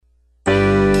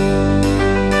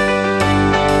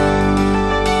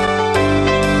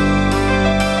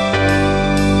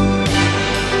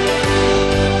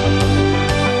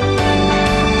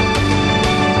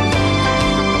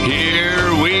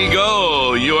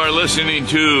are listening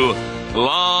to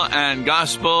Law and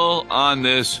Gospel on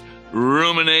this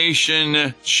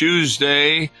Rumination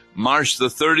Tuesday, March the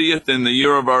 30th in the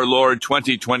year of our Lord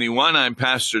 2021. I'm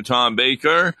Pastor Tom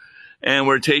Baker, and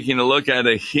we're taking a look at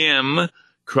a hymn,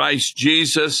 Christ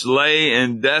Jesus Lay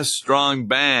in Death's Strong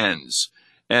Bands.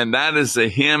 And that is the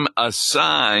hymn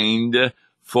assigned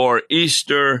for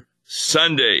Easter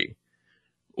Sunday.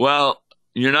 Well,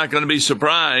 you're not going to be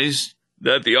surprised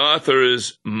that the author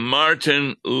is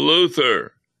Martin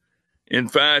Luther. In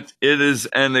fact, it is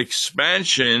an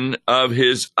expansion of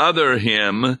his other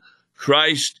hymn,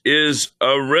 Christ is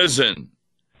Arisen.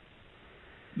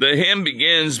 The hymn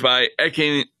begins by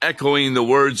echoing the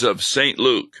words of St.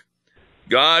 Luke.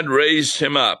 God raised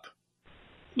him up,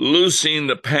 loosing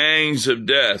the pangs of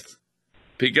death,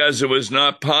 because it was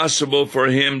not possible for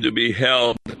him to be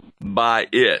held by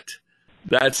it.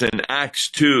 That's in Acts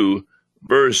 2,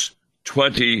 verse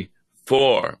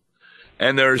 24.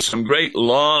 And there are some great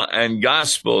law and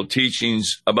gospel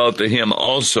teachings about the hymn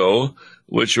also,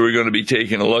 which we're going to be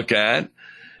taking a look at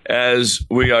as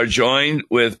we are joined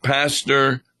with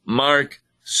Pastor Mark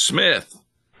Smith.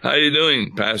 How are you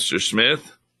doing, Pastor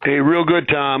Smith? Hey, real good,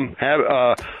 Tom. Have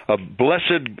a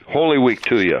blessed Holy Week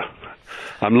to you.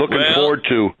 I'm looking forward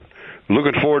to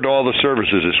all the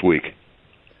services this week.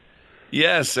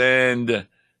 Yes, and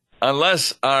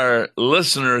unless our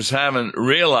listeners haven't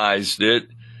realized it,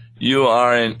 you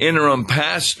are an interim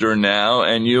pastor now,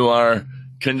 and you are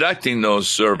conducting those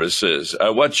services.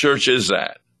 What church is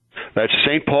that? That's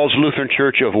St. Paul's Lutheran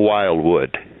Church of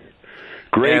Wildwood.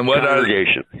 Great and what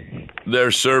congregation. Are their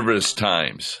service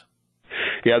times?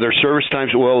 Yeah, their service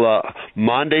times,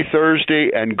 Monday,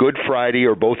 Thursday, and Good Friday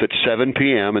are both at 7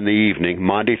 p.m. in the evening.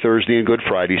 Monday, Thursday, and Good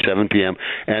Friday, 7 p.m.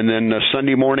 And then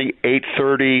Sunday morning,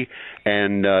 8:30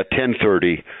 and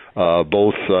 10:30,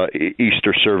 both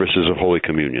Easter services of Holy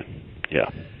Communion. Yeah.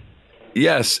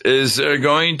 Yes. Is there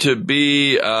going to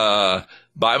be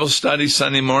Bible study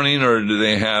Sunday morning, or do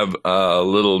they have a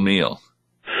little meal?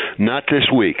 Not this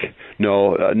week.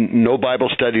 No, no Bible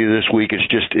study this week. It's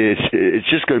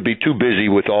just going to be too busy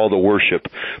with all the worship.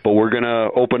 But we're going to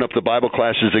open up the Bible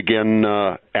classes again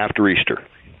after Easter.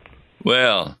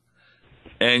 Well,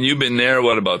 and you've been there,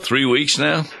 about 3 weeks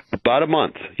now? About a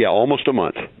month. Yeah, almost a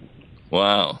month.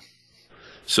 Wow.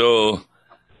 So,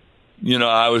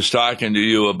 I was talking to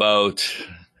you about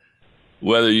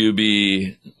whether you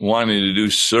be wanting to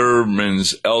do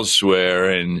sermons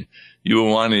elsewhere, and you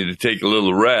were wanting to take a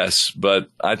little rest, but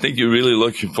I think you're really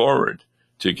looking forward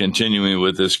to continuing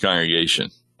with this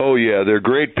congregation. Oh, yeah, they're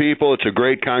great people. It's a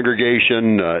great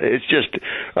congregation. It's just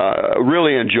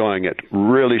really enjoying it,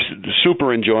 really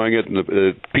super enjoying it. And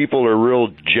the people are real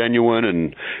genuine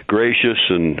and gracious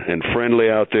and friendly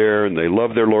out there, and they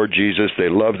love their Lord Jesus. They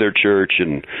love their church,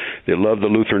 and they love the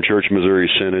Lutheran Church Missouri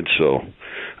Synod, so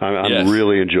I'm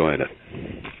really enjoying it.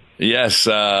 Yes,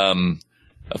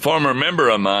 a former member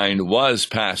of mine was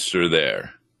pastor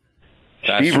there.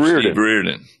 Steve Reardon. Steve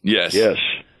Reardon, yes. Yes,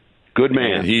 good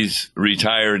man. And he's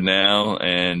retired now,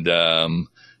 and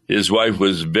his wife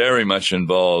was very much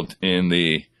involved in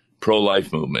the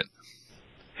pro-life movement.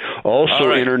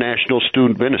 Also international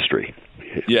student ministry.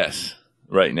 Yes,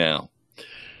 right now.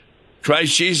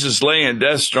 Christ Jesus Lay in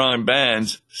Death's Strong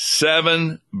Bands,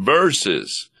 7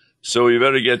 verses. So we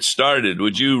better get started.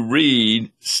 Would you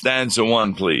read stanza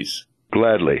 1, please?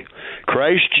 Gladly.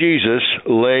 Christ Jesus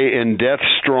lay in death's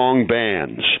strong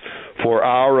bands, for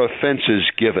our offenses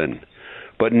given.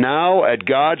 But now at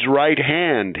God's right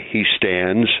hand he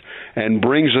stands, and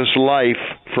brings us life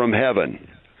from heaven.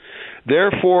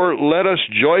 Therefore let us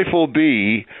joyful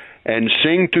be, and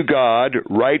sing to God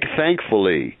right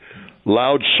thankfully,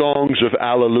 loud songs of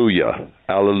Alleluia,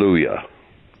 Alleluia.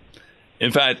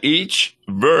 In fact, each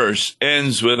verse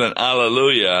ends with an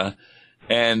Alleluia,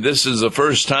 and this is the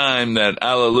first time that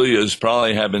Alleluias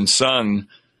probably have been sung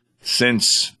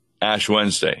since Ash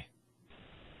Wednesday.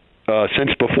 Since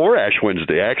before Ash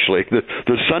Wednesday, actually.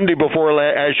 The Sunday before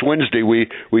Ash Wednesday, we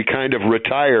kind of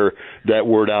retire that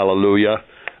word Alleluia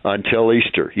until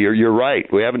Easter. You're right.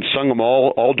 We haven't sung them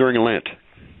all during Lent.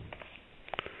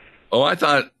 Oh, I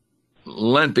thought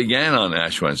Lent began on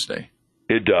Ash Wednesday.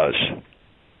 It does.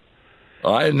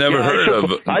 I had never heard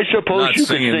of it. I suppose you could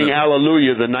sing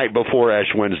Hallelujah the night before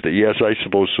Ash Wednesday. Yes, I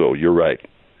suppose so. You're right.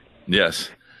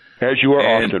 Yes. As you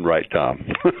are often right, Tom.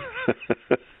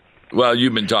 Well,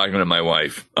 you've been talking to my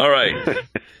wife. All right.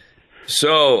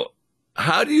 So,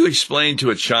 how do you explain to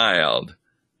a child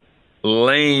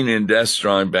laying in death's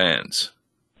strong bands?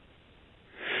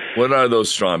 What are those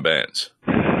strong bands?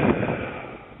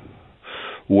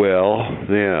 Well,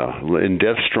 yeah, in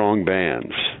death's strong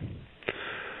bands.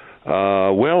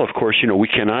 Well, of course, we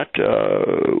cannot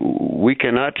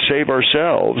save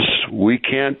ourselves. We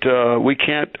can't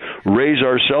raise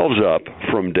ourselves up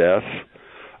from death.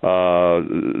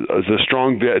 The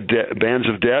strong bands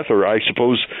of death, or I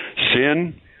suppose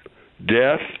sin,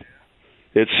 death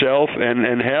itself,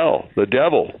 and hell, the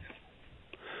devil.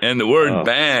 And the word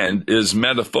band is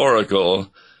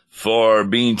metaphorical for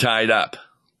being tied up.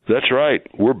 That's right.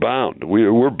 We're bound.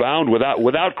 We're bound.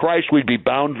 Without Christ, we'd be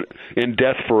bound in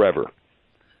death forever.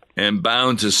 And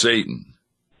bound to Satan.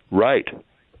 Right.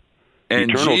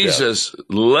 And Eternal Jesus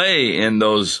lay in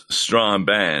those strong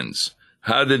bands.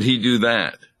 How did he do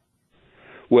that?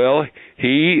 Well,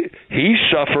 he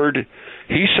suffered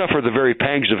the very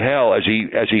pangs of hell as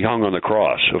he hung on the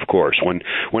cross, of course,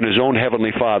 when his own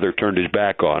heavenly Father turned his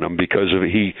back on him, because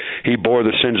he bore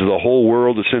the sins of the whole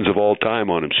world, the sins of all time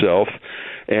on himself,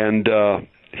 and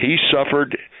he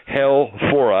suffered hell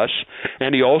for us,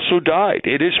 and he also died.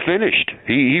 It is finished.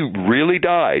 He really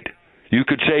died. You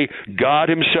could say God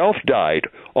himself died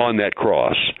on that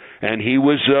cross, and he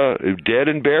was dead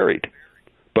and buried.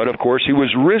 But of course he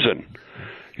was risen.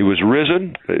 He was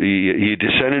risen. He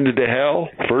descended into hell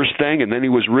first thing, and then he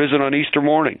was risen on Easter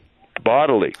morning,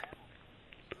 bodily.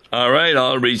 All right,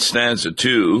 I'll read stanza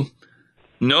 2.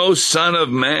 No son of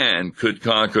man could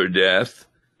conquer death.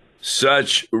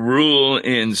 Such rule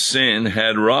in sin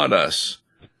had wrought us.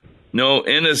 No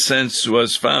innocence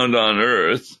was found on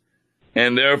earth,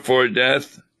 and therefore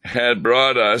death had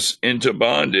brought us into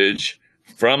bondage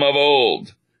from of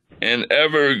old, and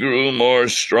ever grew more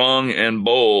strong and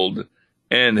bold,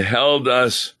 and held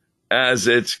us as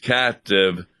its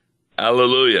captive.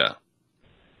 Alleluia.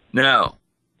 Now,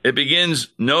 it begins,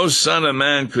 no son of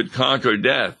man could conquer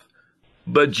death.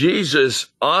 But Jesus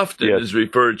often is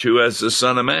referred to as the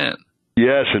Son of Man.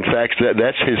 Yes, in fact,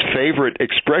 that's his favorite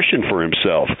expression for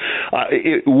himself.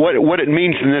 What it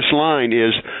means in this line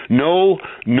is no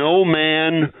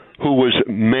man who was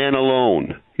man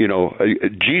alone.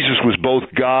 Jesus was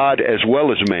both God as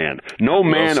well as man. No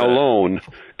man alone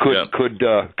could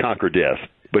conquer death,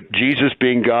 but Jesus,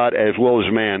 being God as well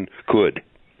as man, could.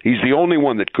 He's the only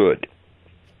one that could.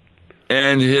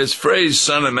 And his phrase,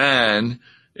 Son of Man,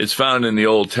 it's found in the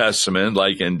Old Testament,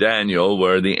 like in Daniel,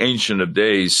 where the Ancient of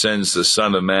Days sends the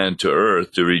Son of Man to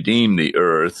earth to redeem the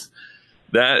earth.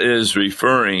 That is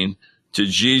referring to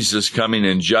Jesus coming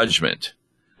in judgment.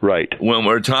 Right. When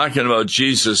we're talking about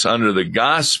Jesus under the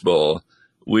gospel,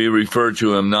 we refer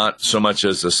to him not so much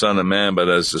as the Son of Man, but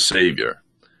as the Savior.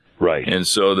 Right. And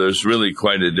so there's really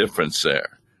quite a difference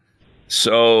there.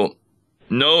 So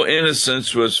no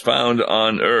innocence was found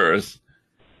on earth.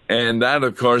 And that,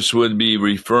 of course, would be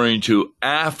referring to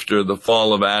after the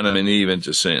fall of Adam and Eve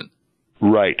into sin.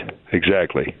 Right,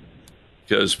 exactly.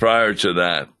 Because prior to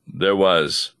that, there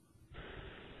was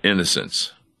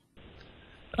innocence.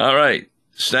 All right,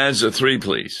 stanza 3,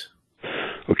 please.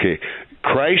 Okay.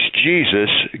 Christ Jesus,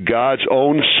 God's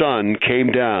own Son,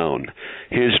 came down,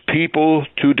 his people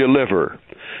to deliver.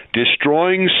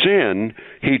 Destroying sin,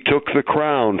 he took the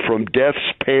crown from death's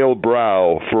pale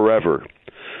brow forever.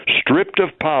 Stripped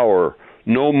of power,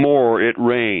 no more it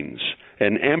reigns.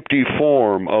 An empty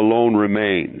form alone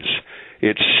remains.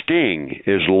 Its sting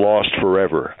is lost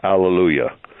forever.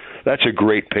 Alleluia. That's a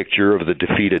great picture of the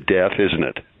defeat of death, isn't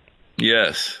it?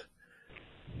 Yes.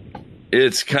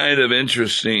 It's kind of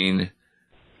interesting.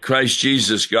 Christ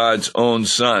Jesus, God's own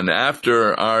Son.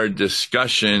 After our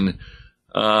discussion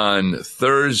on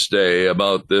Thursday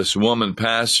about this woman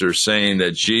pastor saying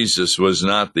that Jesus was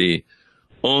not the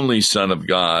only Son of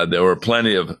God, there were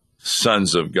plenty of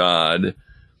sons of God,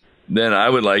 then I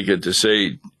would like it to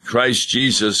say Christ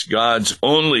Jesus, God's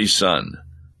only Son,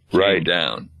 came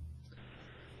down.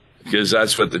 Because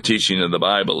that's what the teaching of the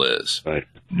Bible is. Right.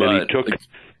 But and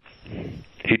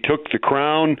he took the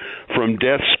crown from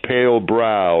death's pale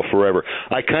brow forever.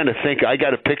 I kind of think I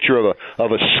got a picture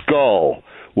of a skull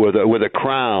with a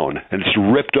crown, and it's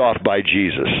ripped off by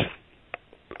Jesus.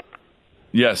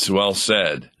 Yes, well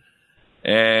said.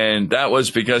 And that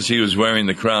was because he was wearing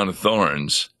the crown of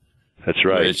thorns. That's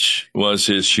right. Which was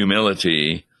his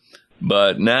humility.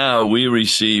 But now we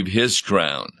receive his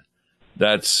crown.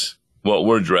 That's what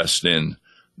we're dressed in,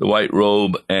 the white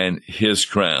robe and his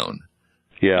crown.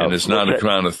 Yeah. And it's not a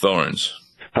crown of thorns.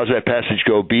 How's that passage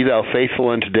go? Be thou faithful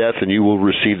unto death, and you will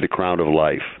receive the crown of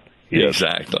life. Yes.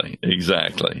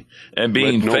 Exactly. And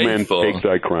being Let no faithful. man take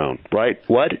thy crown. Right?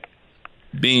 What?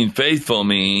 Being faithful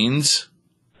means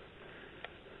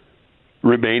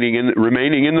remaining in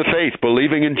the faith,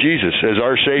 believing in Jesus as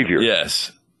our Savior.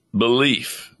 Yes.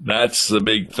 Belief. That's the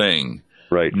big thing.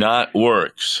 Right. Not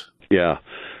works. Yeah.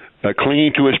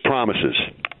 Clinging to his promises.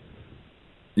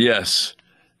 Yes.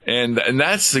 And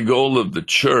that's the goal of the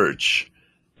church.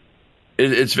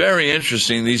 It's very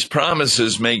interesting. These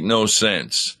promises make no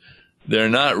sense. They're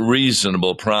not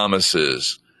reasonable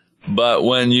promises. But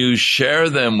when you share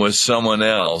them with someone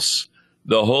else,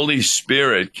 the Holy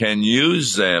Spirit can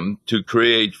use them to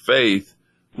create faith,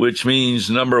 which means,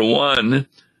 number one,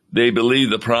 they believe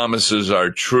the promises are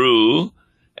true,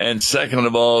 and second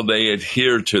of all, they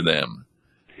adhere to them.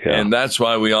 Yeah. And that's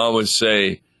why we always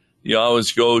say, you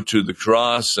always go to the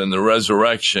cross and the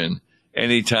resurrection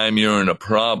anytime you're in a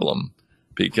problem,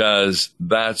 because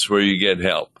that's where you get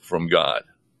help from God.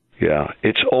 Yeah,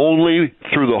 it's only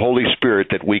through the Holy Spirit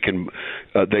that we can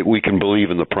believe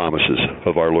in the promises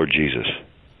of our Lord Jesus.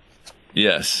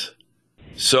 Yes.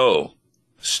 So,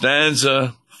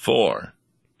 stanza 4.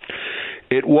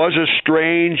 It was a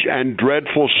strange and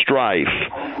dreadful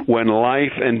strife when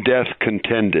life and death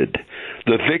contended.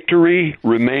 The victory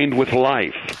remained with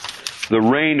life. The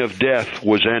reign of death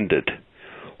was ended.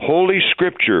 Holy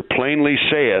Scripture plainly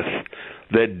saith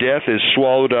that death is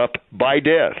swallowed up by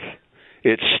death.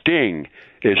 Its sting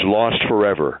is lost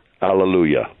forever.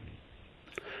 Alleluia.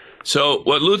 So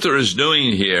what Luther is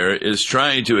doing here is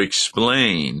trying to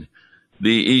explain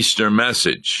the Easter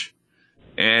message.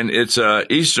 And it's an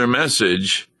Easter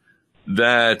message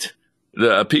that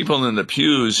the people in the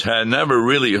pews had never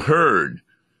really heard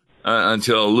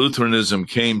until Lutheranism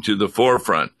came to the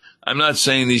forefront. I'm not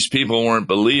saying these people weren't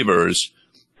believers,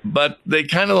 but they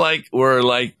kind of were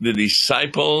like the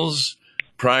disciples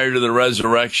prior to the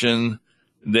resurrection.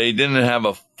 They didn't have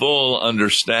a full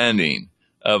understanding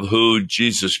of who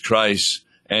Jesus Christ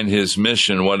and his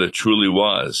mission, what it truly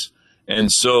was.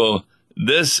 And so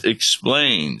this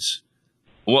explains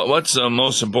what's the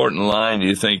most important line,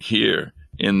 you think, here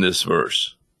in this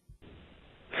verse?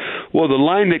 Well, the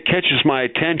line that catches my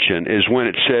attention is when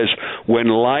it says, when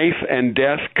life and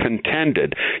death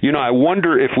contended. You know, I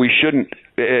wonder if we shouldn't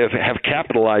have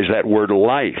capitalized that word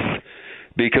life,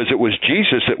 because it was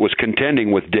Jesus that was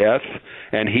contending with death,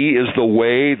 and he is the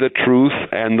way, the truth,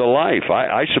 and the life.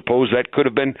 I suppose that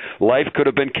life could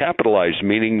have been capitalized,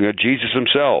 meaning Jesus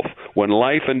himself. When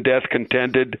life and death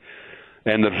contended,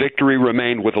 and the victory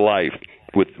remained with life,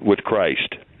 with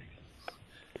Christ.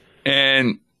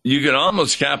 And you can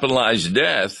almost capitalize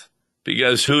death,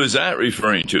 because who is that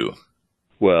referring to?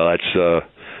 Well, that's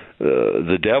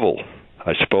the devil,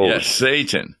 I suppose. Yes,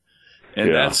 Satan.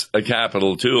 And that's a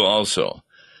capital too, also.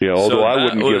 Yeah, although so I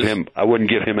wouldn't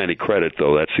give him any credit,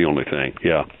 though. That's the only thing.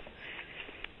 Yeah.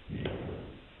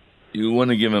 You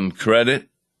wouldn't give him credit?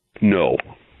 No,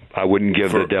 I wouldn't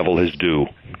give the devil his due.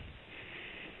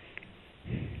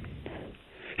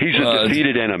 He's a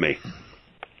defeated enemy.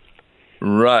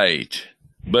 Right.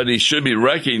 But he should be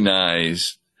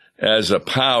recognized as a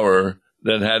power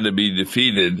that had to be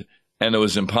defeated, and it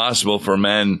was impossible for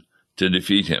man to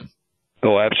defeat him.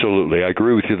 Oh, absolutely. I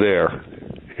agree with you there.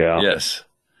 Yeah. Yes.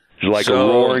 He's like a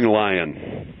roaring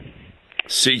lion,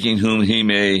 seeking whom he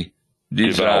may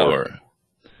devour.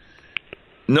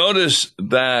 Notice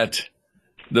that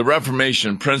the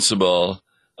Reformation principle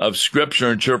of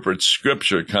Scripture interprets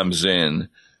Scripture comes in.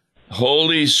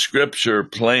 Holy Scripture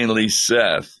plainly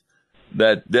saith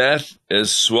that death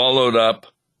is swallowed up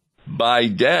by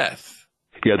death.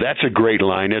 Yeah, that's a great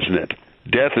line, isn't it?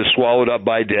 Death is swallowed up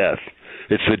by death.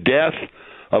 It's the death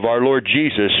of our Lord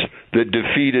Jesus that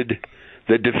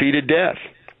defeated death.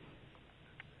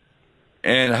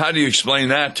 And how do you explain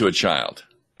that to a child?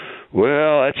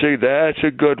 Well, that's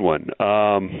a good one.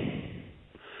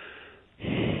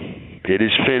 It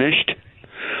is finished.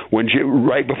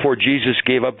 Right before Jesus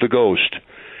gave up the ghost,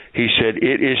 he said,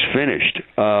 "It is finished."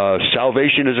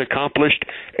 Salvation is accomplished.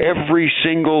 Every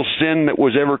single sin that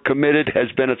was ever committed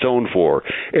has been atoned for.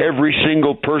 Every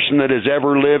single person that has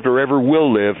ever lived or ever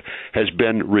will live has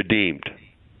been redeemed.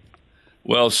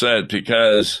 Well said,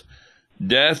 because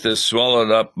death is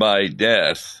swallowed up by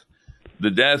death.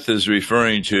 The death is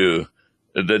referring to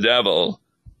the devil,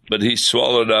 but he's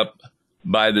swallowed up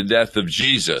by the death of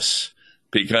Jesus,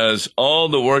 because all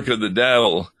the work of the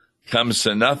devil comes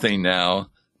to nothing now,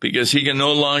 because he can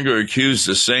no longer accuse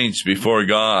the saints before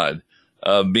God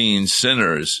of being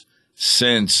sinners,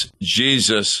 since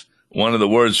Jesus, one of the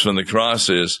words from the cross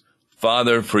is,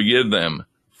 "Father, forgive them,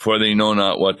 for they know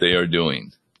not what they are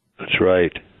doing." That's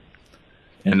right.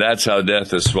 And that's how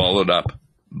death is swallowed up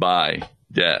by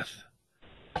death.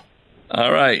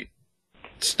 All right.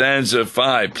 Stanza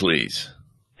 5, please.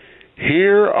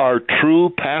 Here our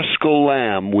true paschal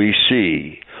lamb we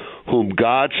see, whom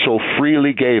God so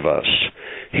freely gave us.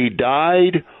 He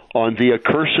died on the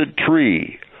accursed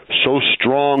tree, so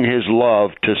strong his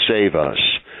love to save us.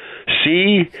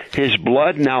 See, his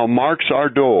blood now marks our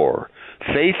door.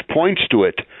 Faith points to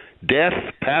it Death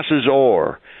passes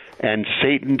o'er, and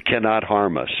Satan cannot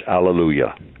harm us.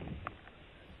 Hallelujah.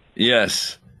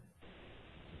 Yes.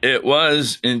 It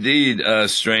was indeed a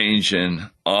strange and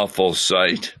awful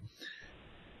sight.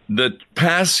 The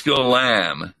Paschal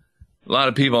Lamb, a lot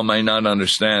of people might not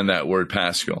understand that word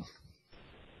Paschal.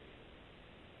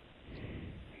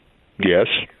 Yes.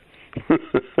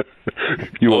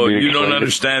 You don't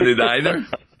understand it either?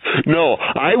 No,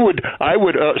 I would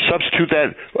substitute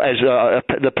that as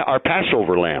our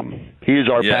Passover lamb. He is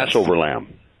our Passover lamb.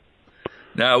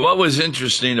 Now, what was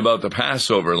interesting about the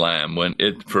Passover lamb when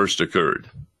it first occurred?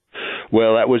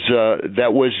 Well, that was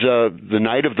the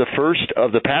night of the first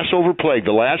of the Passover plague,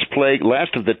 the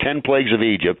last of the 10 plagues of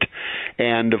Egypt,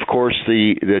 and of course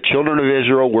the children of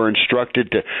Israel were instructed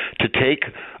to take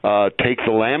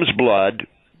the lamb's blood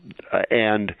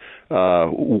and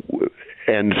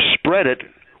spread it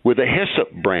with a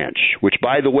hyssop branch, which,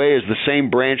 by the way, is the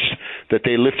same branch that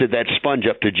they lifted that sponge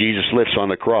up to Jesus lifts on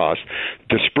the cross,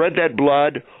 to spread that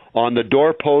blood on the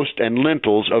doorpost and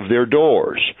lintels of their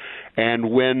doors. And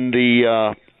when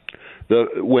the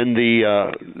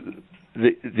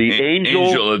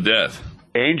angel of death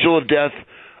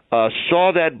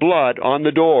saw that blood on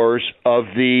the doors of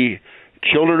the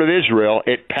children of Israel,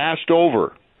 it passed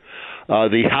over.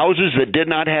 The houses that did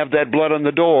not have that blood on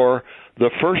the door,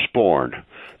 the firstborn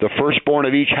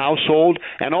of each household,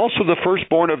 and also the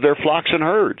firstborn of their flocks and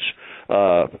herds,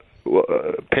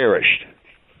 perished.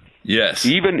 Yes.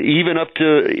 Even up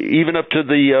to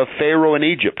the Pharaoh in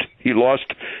Egypt, he lost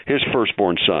his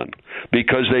firstborn son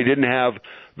because they didn't have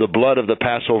the blood of the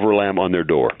Passover lamb on their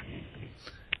door.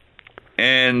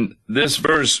 And this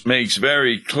verse makes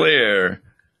very clear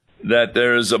that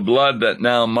there is a blood that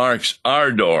now marks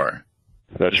our door.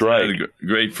 That's right. Isn't that a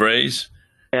great phrase?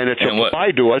 And it's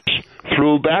applied to us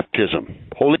through baptism.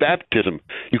 Holy baptism,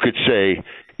 you could say,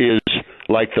 is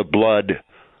like the blood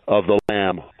of the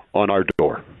Lamb on our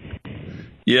door.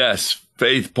 Yes,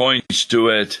 faith points to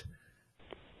it,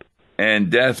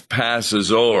 and death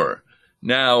passes o'er.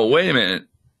 Now, wait a minute.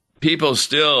 People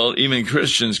still, even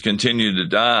Christians, continue to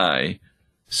die.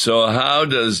 So how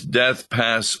does death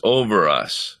pass over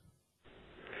us?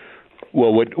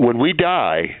 Well, when we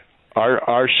die,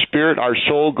 our spirit, our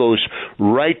soul goes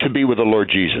right to be with the Lord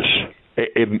Jesus.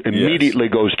 It immediately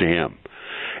goes to Him.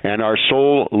 And our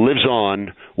soul lives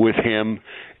on with Him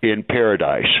in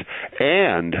paradise.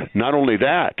 And not only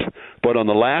that, but on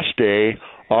the last day,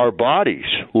 our bodies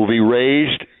will be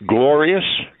raised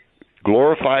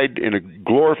glorified in a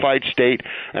glorified state,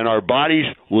 and our bodies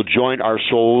will join our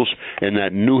souls in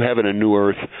that new heaven and new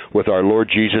earth with our Lord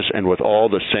Jesus and with all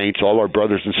the saints, all our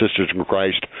brothers and sisters in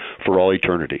Christ for all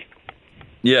eternity.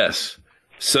 Yes.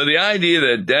 So the idea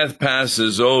that death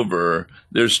passes over,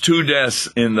 there's two deaths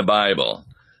in the Bible.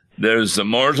 There's the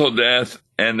mortal death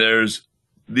and there's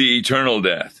the eternal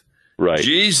death. Right.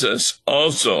 Jesus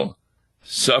also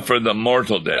suffered the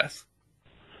mortal death.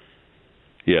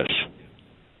 Yes.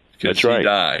 That's right. He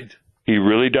died. He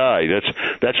really died.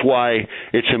 That's why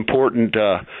it's important.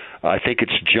 I think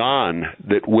it's John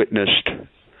that witnessed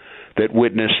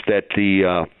that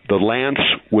the lance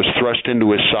was thrust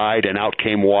into his side and out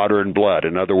came water and blood.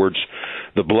 In other words,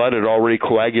 the blood had already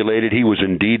coagulated. He was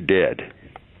indeed dead.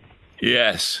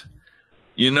 Yes.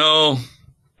 You know,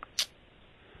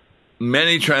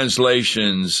 many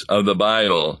translations of the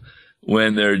Bible,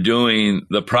 when they're doing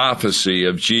the prophecy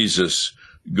of Jesus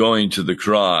going to the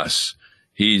cross,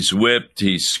 he's whipped,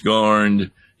 he's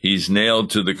scorned, he's nailed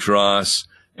to the cross,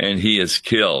 and he is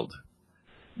killed.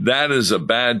 That is a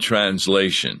bad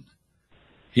translation.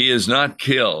 He is not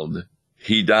killed,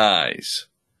 he dies.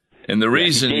 And the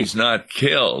reason he's not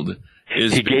killed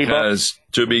is because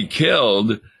to be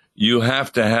killed, you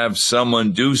have to have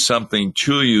someone do something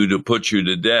to you to put you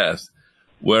to death.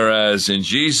 Whereas in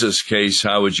Jesus' case,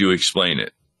 how would you explain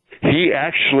it?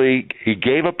 He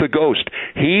gave up the ghost.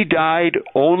 He died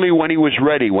only when he was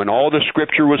ready, when all the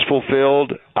scripture was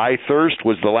fulfilled. I thirst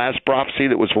was the last prophecy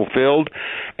that was fulfilled.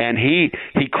 And he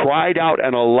cried out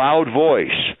in a loud voice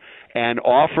and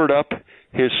offered up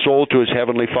his soul to his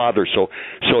heavenly Father. So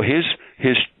his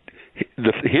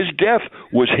death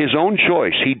was his own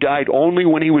choice. He died only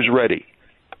when he was ready.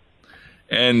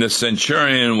 And the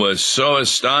centurion was so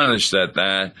astonished at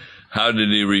that. How did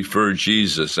he refer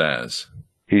Jesus as?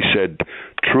 He said,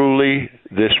 truly,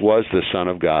 this was the Son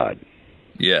of God.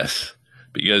 Yes,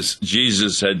 because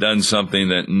Jesus had done something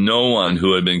that no one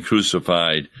who had been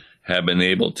crucified had been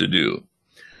able to do.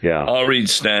 Yeah. I'll read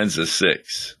stanza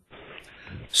 6.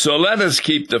 So let us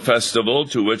keep the festival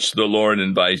to which the Lord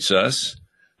invites us.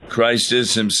 Christ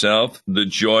is himself the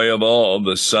joy of all,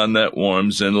 the sun that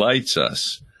warms and lights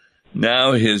us.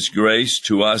 Now his grace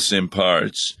to us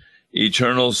imparts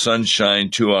eternal sunshine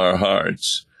to our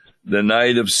hearts. The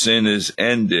night of sin is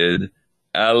ended.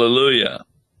 Alleluia.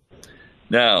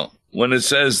 Now, when it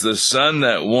says the sun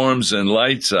that warms and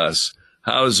lights us,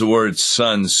 how is the word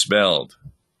sun spelled?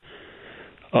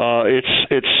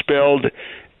 It's spelled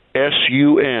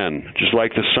S-U-N, just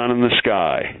like the sun in the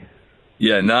sky.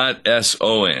 Yeah, not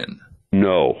S-O-N.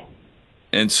 No.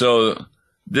 And so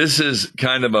this is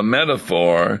kind of a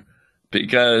metaphor,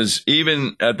 because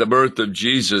even at the birth of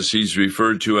Jesus, he's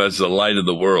referred to as the light of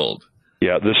the world.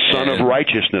 Yeah, the Son of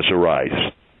Righteousness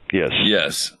arise. Yes.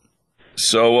 Yes.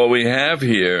 So what we have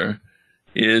here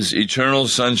is eternal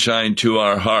sunshine to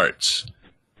our hearts.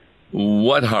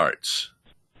 What hearts?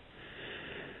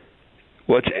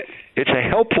 Well, it's a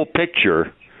helpful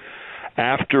picture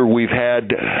after we've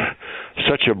had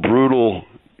such a brutal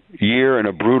year and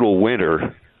a brutal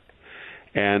winter.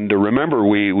 And remember,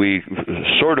 we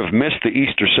sort of missed the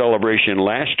Easter celebration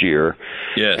last year.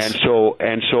 Yes. And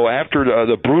so after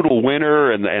the brutal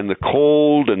winter and the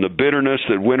cold and the bitterness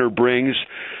that winter brings,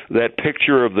 that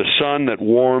picture of the sun that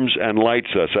warms and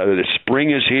lights us. The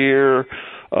spring is here.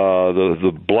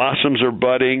 The blossoms are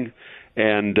budding,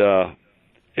 and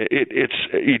it's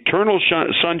eternal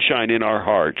sunshine in our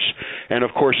hearts. And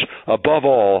of course, above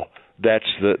all, that's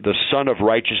the Son of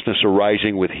Righteousness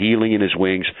arising with healing in his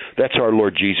wings. That's our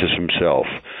Lord Jesus himself,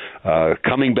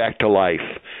 coming back to life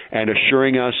and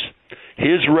assuring us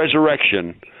his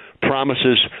resurrection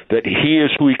promises that he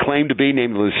is who he claimed to be,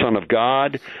 namely the Son of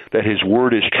God, that his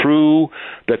word is true,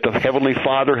 that the Heavenly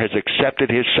Father has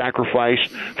accepted his sacrifice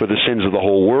for the sins of the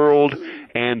whole world,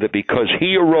 and that because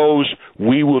he arose,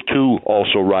 we will too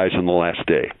also rise on the last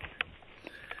day.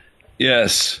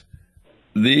 Yes.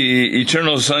 The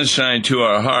eternal sunshine to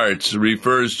our hearts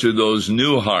refers to those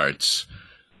new hearts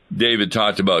David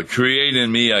talked about. Create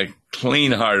in me a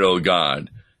clean heart, O God,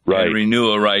 right, and renew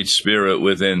a right spirit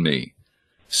within me.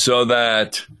 So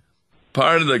that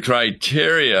part of the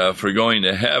criteria for going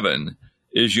to heaven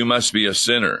is you must be a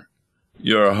sinner.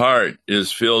 Your heart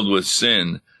is filled with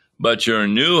sin, but your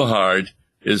new heart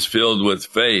is filled with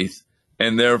faith.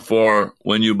 And therefore,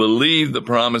 when you believe the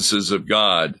promises of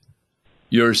God,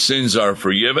 your sins are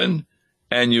forgiven,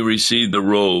 and you receive the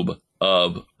robe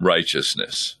of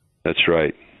righteousness. That's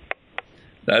right.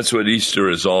 That's what Easter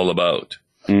is all about.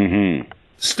 Mm-hmm.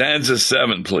 Stanza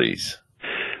 7, please.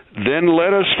 Then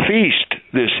let us feast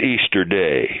this Easter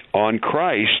day on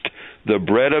Christ, the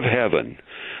bread of heaven.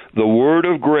 The word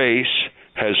of grace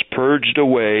has purged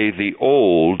away the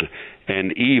old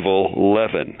and evil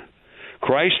leaven.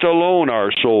 Christ alone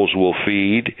our souls will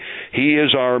feed. He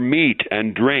is our meat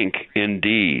and drink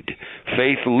indeed.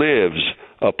 Faith lives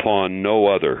upon no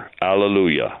other.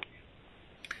 Alleluia.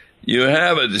 You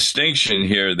have a distinction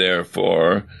here,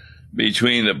 therefore,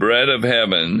 between the bread of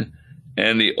heaven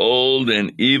and the old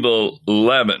and evil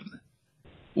leaven.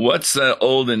 What's that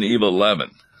old and evil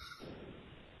leaven?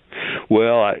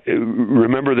 Well,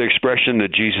 remember the expression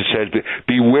that Jesus said,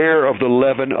 beware of the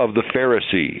leaven of the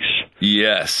Pharisees.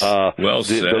 Yes, well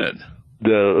said.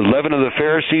 The leaven of the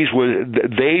Pharisees was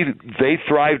they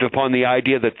thrived upon the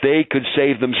idea that they could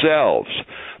save themselves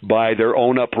by their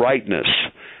own uprightness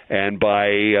and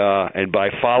by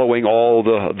following all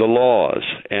the laws.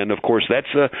 And of course,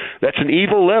 that's an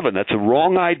evil leaven. That's a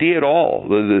wrong idea at all.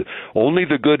 Only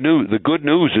the good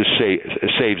news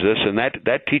saves us, and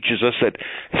that teaches us that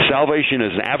salvation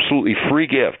is an absolutely free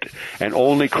gift, and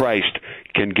only Christ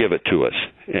can give it to us,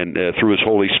 and through his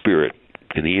Holy Spirit,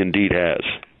 and he indeed has.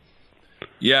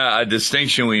 Yeah, a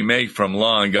distinction we make from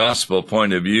law and gospel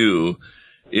point of view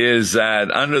is that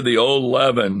under the old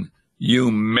leaven,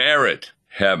 you merit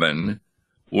heaven,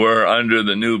 where under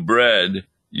the new bread,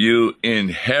 you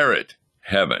inherit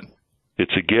heaven.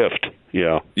 It's a gift,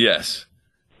 yeah. Yes.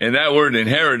 And that word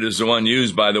inherit is the one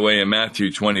used, by the way, in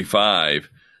Matthew 25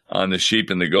 on the sheep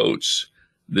and the goats.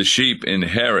 The sheep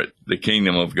inherit the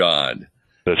kingdom of God.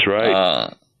 That's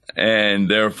right. And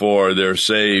therefore, they're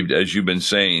saved, as you've been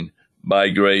saying, by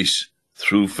grace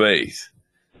through faith.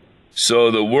 So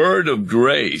the word of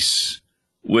grace,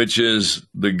 which is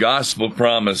the gospel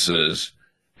promises,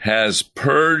 has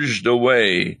purged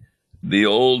away the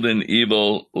old and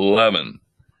evil leaven.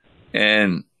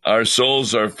 And our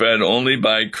souls are fed only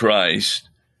by Christ.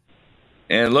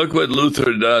 And look what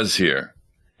Luther does here.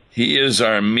 He is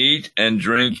our meat and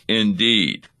drink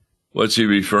indeed. What's he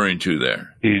referring to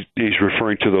there? He's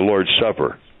referring to the Lord's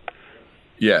Supper.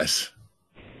 Yes.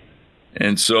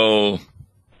 And so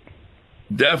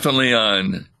definitely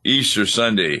on Easter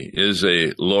Sunday is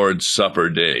a Lord's Supper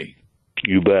day.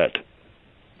 You bet.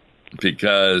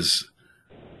 Because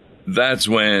that's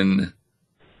when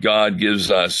God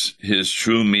gives us his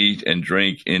true meat and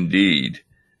drink indeed,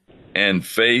 and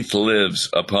faith lives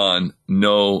upon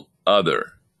no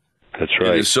other. That's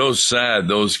right. It is so sad,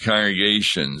 those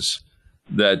congregations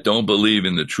that don't believe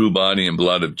in the true body and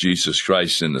blood of Jesus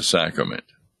Christ in the sacrament.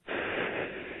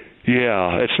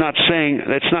 Yeah, it's not saying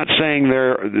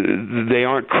they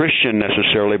aren't Christian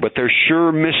necessarily, but they're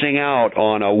sure missing out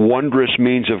on a wondrous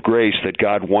means of grace that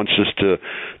God wants us to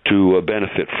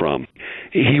benefit from.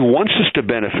 He wants us to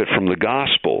benefit from the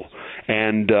gospel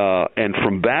and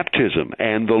from baptism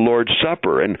and the Lord's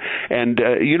Supper, and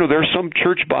there are some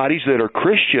church bodies that are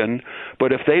Christian,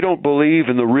 but if they don't believe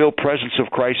in the real presence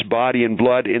of Christ's body and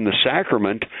blood in the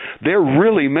sacrament, they're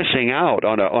really missing out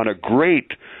on a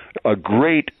great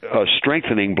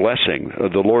strengthening blessing,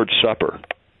 the Lord's Supper.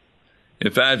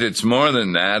 In fact, it's more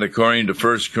than that. According to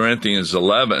 1 Corinthians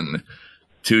 11,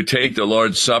 to take the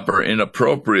Lord's Supper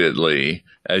inappropriately,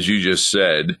 as you just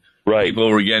said, right. People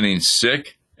were getting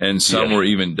sick, and some were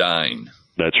even dying.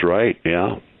 That's right,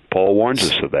 yeah. Paul warns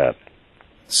us of that.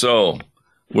 So,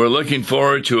 we're looking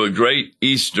forward to a great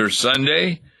Easter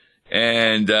Sunday,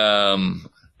 and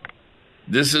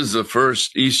this is the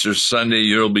first Easter Sunday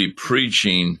you'll be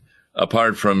preaching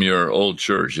apart from your old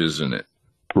church, isn't it?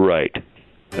 Right.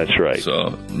 That's right.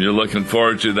 So you're looking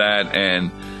forward to that,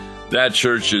 and that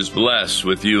church is blessed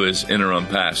with you as interim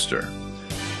pastor.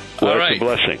 Well, all right. It's a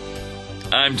blessing.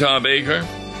 I'm Tom Baker.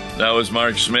 That was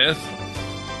Mark Smith.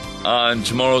 On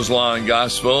tomorrow's Law and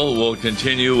Gospel, we'll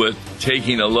continue with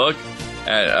taking a look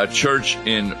at a church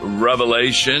in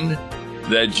Revelation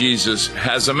that Jesus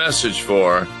has a message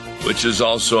for, which is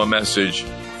also a message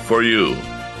for you.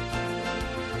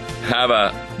 Have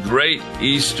a great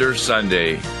Easter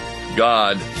Sunday.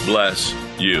 God bless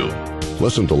you.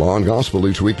 Listen to Law and Gospel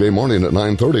each weekday morning at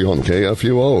 9:30 on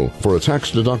KFUO. For a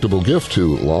tax-deductible gift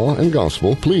to Law and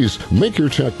Gospel, please make your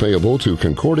check payable to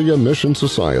Concordia Mission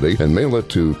Society and mail it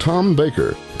to Tom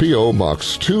Baker, P.O.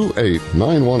 Box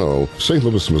 28910, St.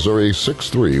 Louis, Missouri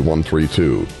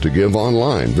 63132. To give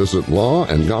online, visit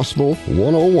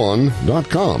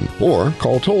lawandgospel101.com or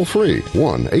call toll-free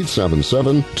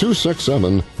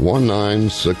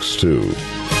 1-877-267-1962.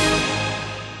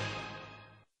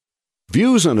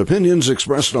 Views and opinions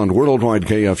expressed on Worldwide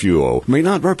KFUO may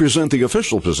not represent the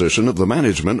official position of the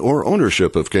management or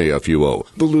ownership of KFUO,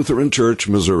 the Lutheran Church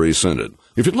Missouri Synod.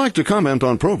 If you'd like to comment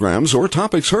on programs or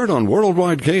topics heard on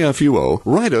Worldwide KFUO,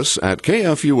 write us at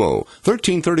KFUO,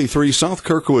 1333 South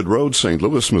Kirkwood Road, St.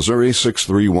 Louis, Missouri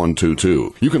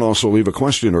 63122. You can also leave a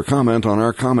question or comment on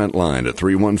our comment line at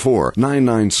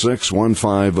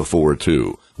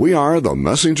 314-996-1542. We are the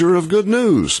messenger of good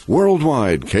news,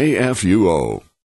 Worldwide KFUO.